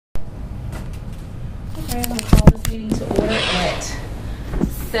Okay, I'm going to call this meeting to order at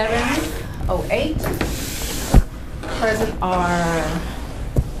 7:08. Present are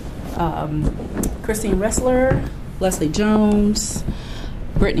Christine Ressler, Leslie Jones,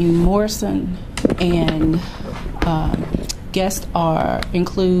 Brittany Morrison, and guests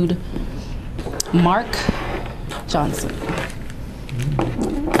include Mark Johnson.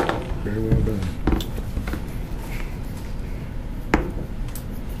 Very well done.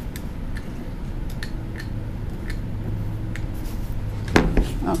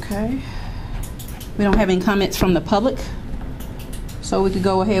 Okay. We don't have any comments from the public, so we could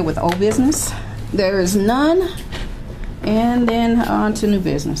go ahead with old business. There is none. And then on to new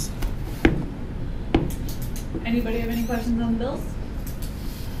business. Anybody have any questions on the bills?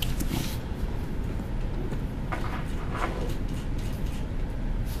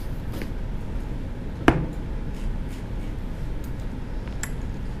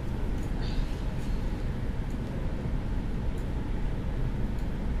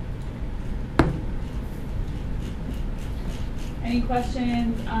 Any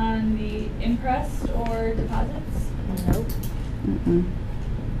questions on the imprest or deposits? Nope. Mm-mm.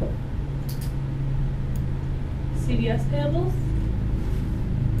 CDS payables?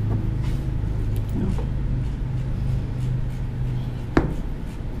 No.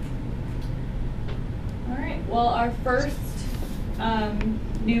 All right, well, our first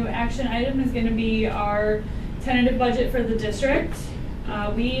new action item is going to be our tentative budget for the district.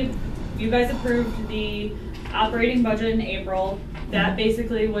 You guys approved the operating budget in April. That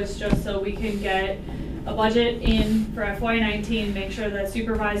basically was just so we can get a budget in for FY19, make sure that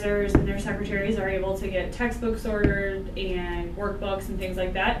supervisors and their secretaries are able to get textbooks ordered and workbooks and things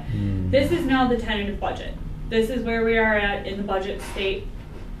like that. This is now the tentative budget. This is where we are at in the budget state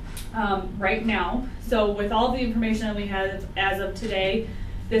right now. So with all the information that we have as of today,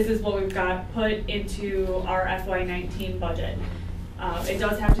 this is what we've got put into our FY19 budget. It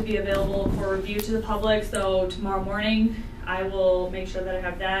does have to be available for review to the public, so tomorrow morning I will make sure that I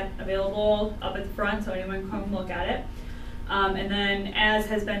have that available up at the front so anyone can come look at it. And then, as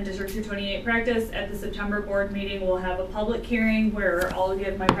has been District 228 practice, at the September board meeting we'll have a public hearing where I'll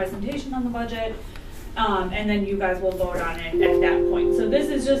give my presentation on the budget, and then you guys will vote on it at that point. So this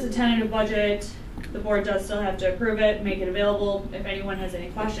is just a tentative budget. The board does still have to approve it, make it available. If anyone has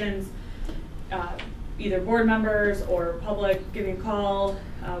any questions, either board members or public, give me a call.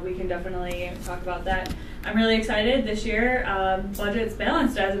 We can definitely talk about that. I'm really excited this year. Budget's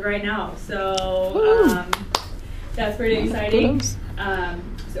balanced as of right now, so that's pretty exciting.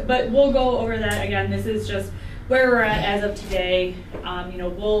 But we'll go over that again. This is just where we're at as of today.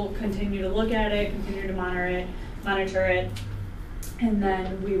 We'll continue to look at it, continue to monitor it, and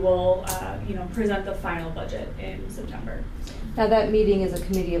then we will, present the final budget in September. Now that meeting is a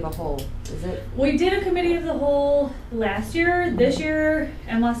committee of a whole, is it? We did a committee of the whole last year. This year,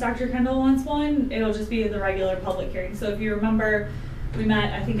 unless Dr. Kendall wants one, it'll just be the regular public hearing. So if you remember, we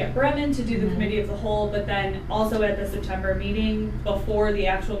met, I think, at Bremen to do the committee of the whole, but then also at the September meeting, before the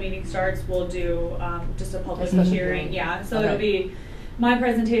actual meeting starts, we'll do just a public hearing. Yeah, so it'll be my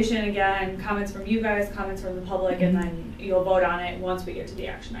presentation again, comments from you guys, comments from the public, and then you'll vote on it once we get to the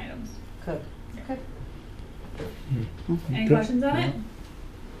action items. Good. Okay. Any questions on it?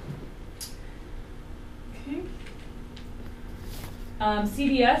 Okay.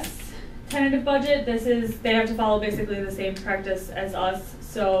 CDS tentative budget. They have to follow basically the same practice as us.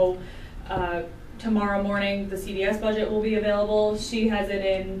 So tomorrow morning the CDS budget will be available. She has it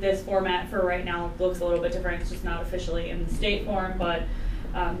in this format for right now. It looks a little bit different. It's just not officially in the state form, but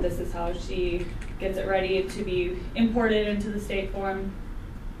this is how she gets it ready to be imported into the state form.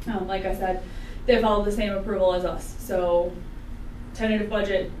 Like I said, they follow the same approval as us. So tentative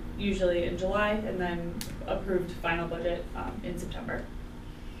budget usually in July, and then approved final budget in September.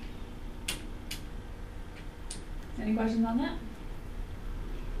 Any questions on that?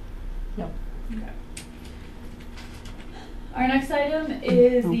 No. Okay. Our next item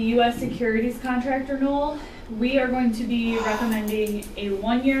is the U.S. Securities contract renewal. We are going to be recommending a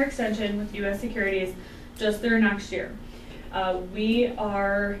 1-year extension with U.S. Securities just through next year. We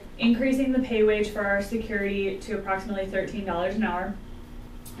are increasing the pay wage for our security to approximately $13 an hour.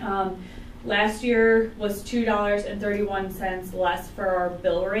 Last year was $2.31 less for our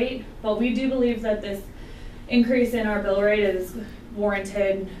bill rate, but we do believe that this increase in our bill rate is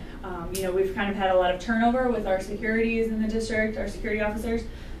warranted. We've kind of had a lot of turnover with our securities in the district, our security officers,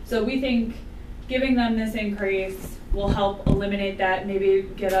 so we think giving them this increase will help eliminate that, maybe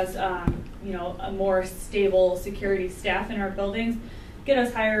get us a more stable security staff in our buildings, get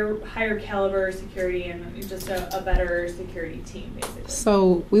us higher caliber security and just a better security team, basically.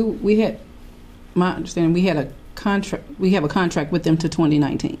 So we had my understanding, we have a contract with them to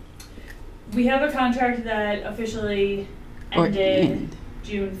 2019. We have a contract that officially ended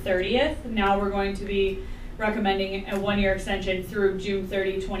June 30th. Now we're going to be recommending a 1-year extension through June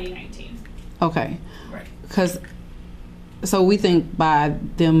 30, 2019. Okay. Right. So we think by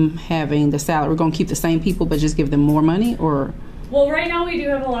them having the salary, we're going to keep the same people but just give them more money, or? Well, right now we do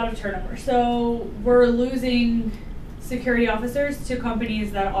have a lot of turnover. So we're losing security officers to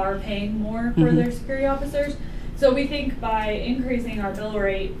companies that are paying more for their security officers. So we think by increasing our bill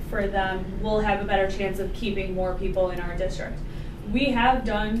rate for them, we'll have a better chance of keeping more people in our district. We have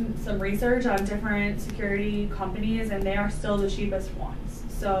done some research on different security companies, and they are still the cheapest ones.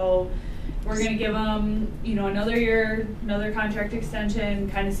 So we're going to give them, another year, another contract extension,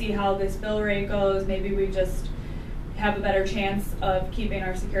 kind of see how this bill rate goes. Maybe we just have a better chance of keeping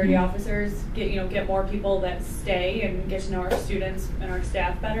our security officers, get more people that stay and get to know our students and our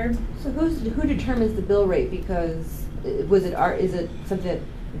staff better. So who determines the bill rate? Because is it something that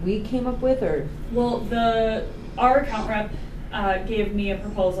we came up with, or? Well, our account rep gave me a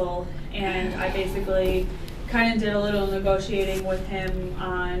proposal, and I basically kind of did a little negotiating with him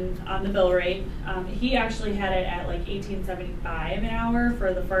on the bill rate. He actually had it at like $18.75 an hour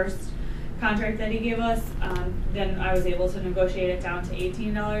for the first contract that he gave us. Then I was able to negotiate it down to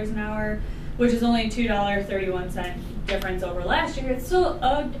 $18 an hour, which is only $2.31 difference over last year. It's still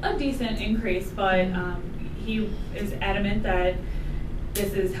a decent increase, but he is adamant that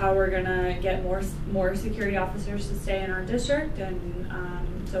this is how we're gonna get more security officers to stay in our district, and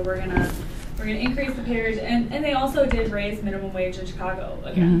so we're gonna increase the pay rate, and they also did raise minimum wage in Chicago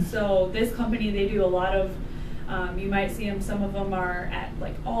again. So this company, they do a lot of, you might see them, some of them are at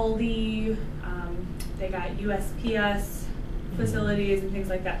like Aldi, they got USPS facilities and things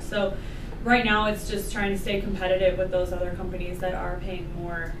like that. So right now it's just trying to stay competitive with those other companies that are paying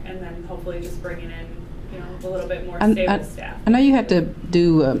more, and then hopefully just bringing in a little bit more stable staff. I know you had to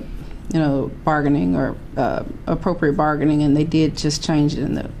do bargaining or appropriate bargaining, and they did just change it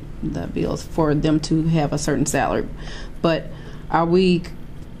in the bills for them to have a certain salary. But are we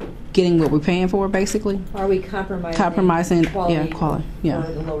getting what we're paying for, basically? Are we compromising quality for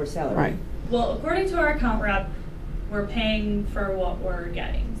the lower salary? Right. Well, according to our account rep, we're paying for what we're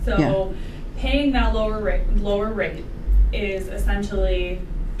getting. So paying that lower rate is essentially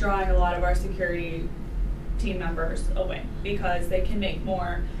drawing a lot of our security team members away, because they can make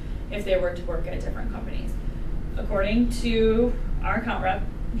more if they were to work at different companies. According to our account rep,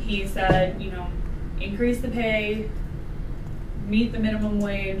 he said, increase the pay, meet the minimum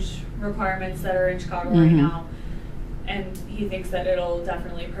wage requirements that are in Chicago right now, and he thinks that it'll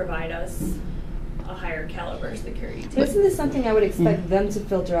definitely provide us a higher caliber security team. Isn't this something I would expect them to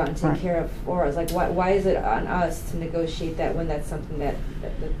filter out and take care of for us? Like, why is it on us to negotiate that when that's something that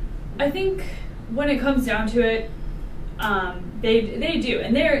I think when it comes down to it, they do,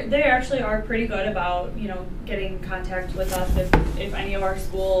 and they actually are pretty good about getting in contact with us if any of our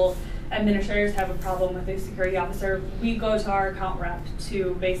school administrators have a problem with a security officer. We go to our account rep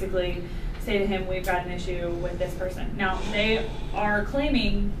to basically say to him, we've got an issue with this person. Now they are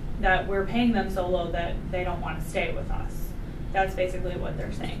claiming that we're paying them so low that they don't want to stay with us. That's basically what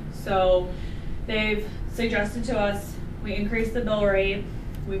they're saying. So they've suggested to us we increase the bill rate,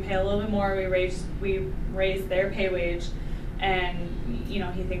 we pay a little bit more, we raise their pay wage, and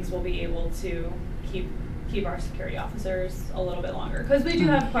he thinks we'll be able to keep our security officers a little bit longer, because we do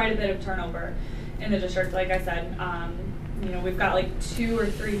have quite a bit of turnover in the district. Like I said, we've got like 2 or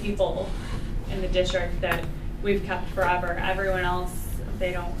 3 people in the district that we've kept forever. Everyone else,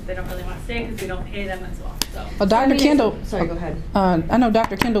 they don't really want to stay because we don't pay them as well. So. Well, Dr. Kendall. Sorry, go ahead. I know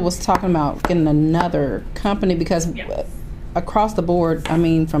Dr. Kendall was talking about getting another company, because across the board,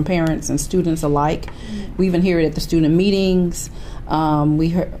 from parents and students alike, we even hear it at the student meetings. We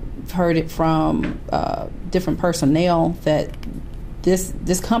heard it from different personnel that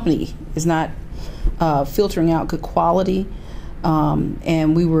this company is not filtering out good quality,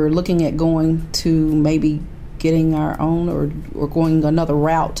 and we were looking at going to maybe getting our own or going another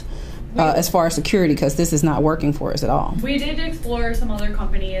route as far as security, because this is not working for us at all. We did explore some other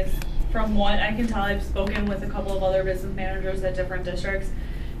companies. From what I can tell, I've spoken with a couple of other business managers at different districts.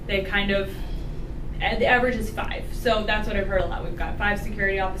 They the average is 5. So that's what I've heard a lot. We've got 5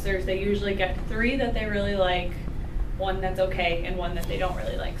 security officers. They usually get 3 that they really like, 1 that's okay, and 1 that they don't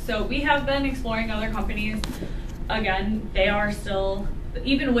really like. So we have been exploring other companies. Again, they are still,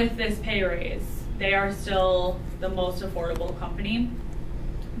 even with this pay raise, they are still the most affordable company.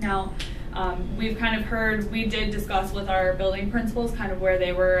 Now, we've kind of heard, we did discuss with our building principals kind of where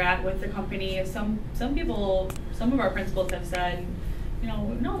they were at with the company. Some of our principals have said, you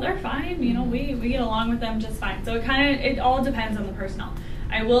know, no, they're fine. You know, we get along with them just fine. So it all depends on the personnel.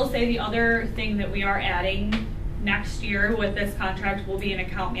 I will say the other thing that we are adding next year with this contract will be an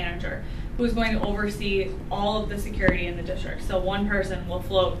account manager who's going to oversee all of the security in the district. So one person will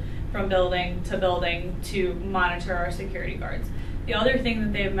float from building to monitor our security guards. The other thing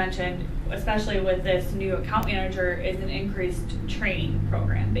that they've mentioned, especially with this new account manager, is an increased training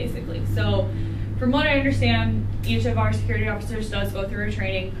program, basically. So from what I understand, each of our security officers does go through a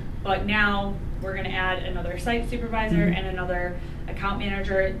training, but now we're going to add another site supervisor and another account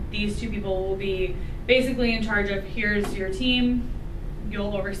manager. These two people will be basically in charge of, here's your team,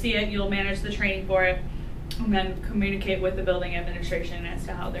 you'll oversee it, you'll manage the training for it, and then communicate with the building administration as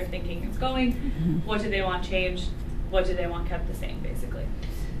to how they're thinking it's going, what do they want changed, what do they want kept the same, basically.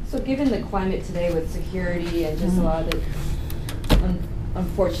 So given the climate today with security and just a lot of the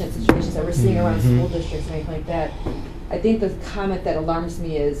unfortunate situations that we're seeing around school districts and anything like that, I think the comment that alarms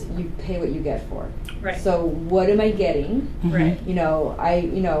me is you pay what you get for. Right. So what am I getting? Right. You know,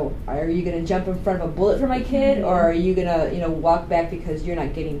 are you going to jump in front of a bullet for my kid, or are you going to, walk back because you're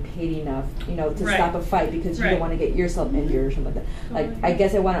not getting paid enough, to stop a fight because you don't want to get yourself injured or something like that. Like, I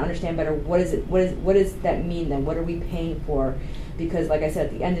guess I want to understand better, what does that mean then? What are we paying for? Because like I said,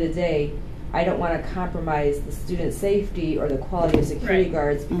 at the end of the day, I don't want to compromise the student safety or the quality of security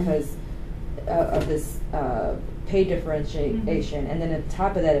guards because of this pay differentiation. And then on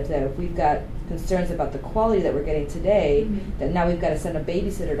top of that, if we've got concerns about the quality that we're getting today, that now we've got to send a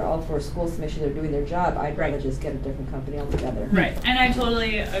babysitter to all 4 schools to make sure they're doing their job, I'd rather just get a different company altogether. Right, and I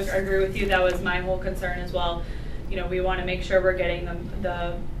totally agree with you. That was my whole concern as well. We want to make sure we're getting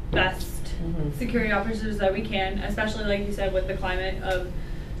the best security officers that we can, especially like you said with the climate of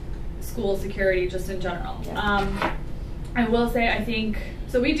school security just in general. Yeah. I will say, I think,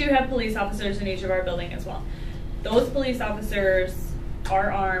 so we do have police officers in each of our buildings as well. Those police officers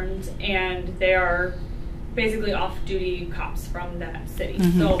are armed and they are basically off-duty cops from that city.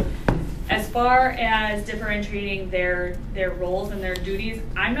 So as far as differentiating their roles and their duties,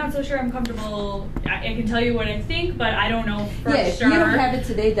 I'm not so sure I'm comfortable. I can tell you what I think, but I don't know for sure. If you don't have it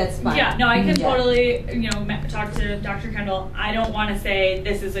today, that's fine. Yeah, no, I can totally, talk to Dr. Kendall. I don't want to say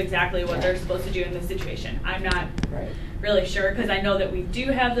this is exactly what they're supposed to do in this situation. I'm not really sure, because I know that we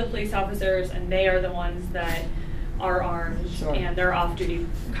do have the police officers and they are the ones that are armed and they're off-duty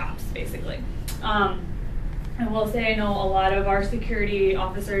cops, basically. I will say I know a lot of our security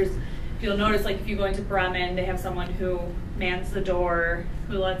officers, if you'll notice, like if you go into Bremen, they have someone who mans the door,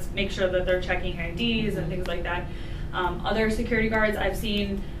 who make sure that they're checking IDs and things like that. Other security guards I've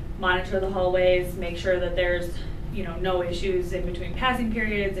seen monitor the hallways, make sure that there's no issues in between passing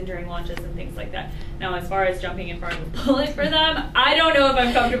periods and during lunches and things like that. Now, as far as jumping in front of a bullet for them, I don't know if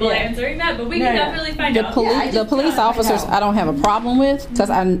I'm comfortable answering that, but we can definitely find out. The police officers I don't have a problem with, because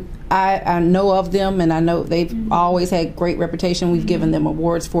I know of them, and I know they've always had great reputation. We've given them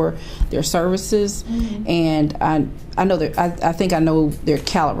awards for their services, and I know I think I know their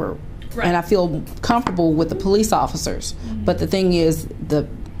caliber, and I feel comfortable with the police officers. But the thing is, the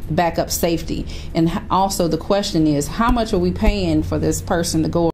backup safety, and also the question is, how much are we paying for this person to go